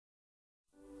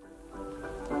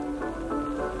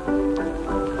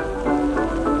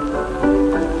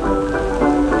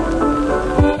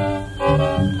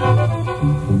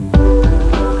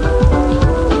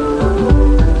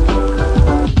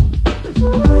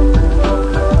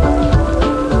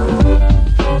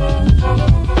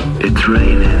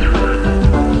raining,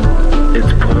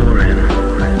 it's pouring,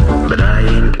 but I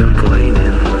ain't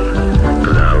complaining,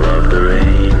 'cause I love the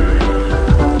rain.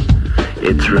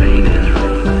 It's raining,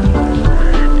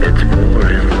 it's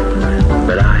pouring,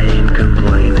 but I ain't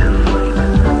complaining,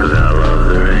 'cause I love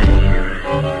the rain.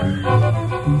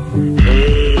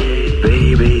 Hey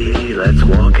baby, let's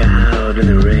walk out in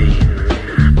the rain.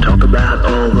 Talk about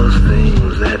all those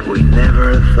things that we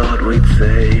never thought we'd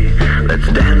say. Let's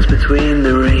dance between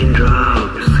the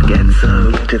raindrops, get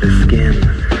soaked to the skin,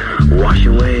 wash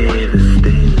away the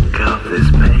stink of this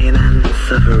pain and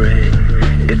suffering.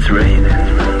 It's raining,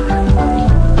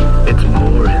 it's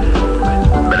pouring,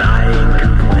 but I ain't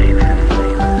complaining,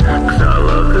 'cause I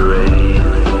love the rain.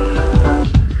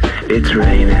 It's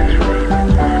raining,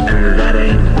 and that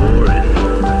ain't boring.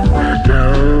 No,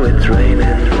 it's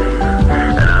raining,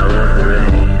 and I love the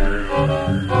rain.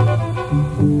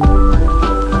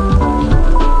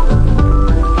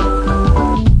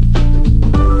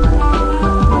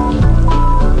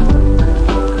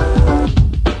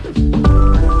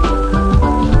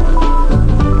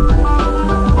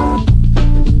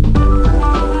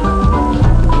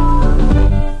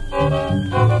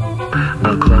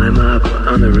 I'll climb up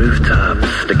on the rooftops,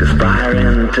 stick a spire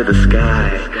into the sky,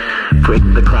 break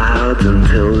the clouds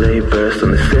until they burst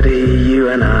on the city, you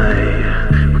and I.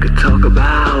 We could talk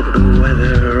about the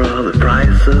weather or the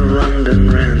price of London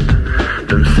rent.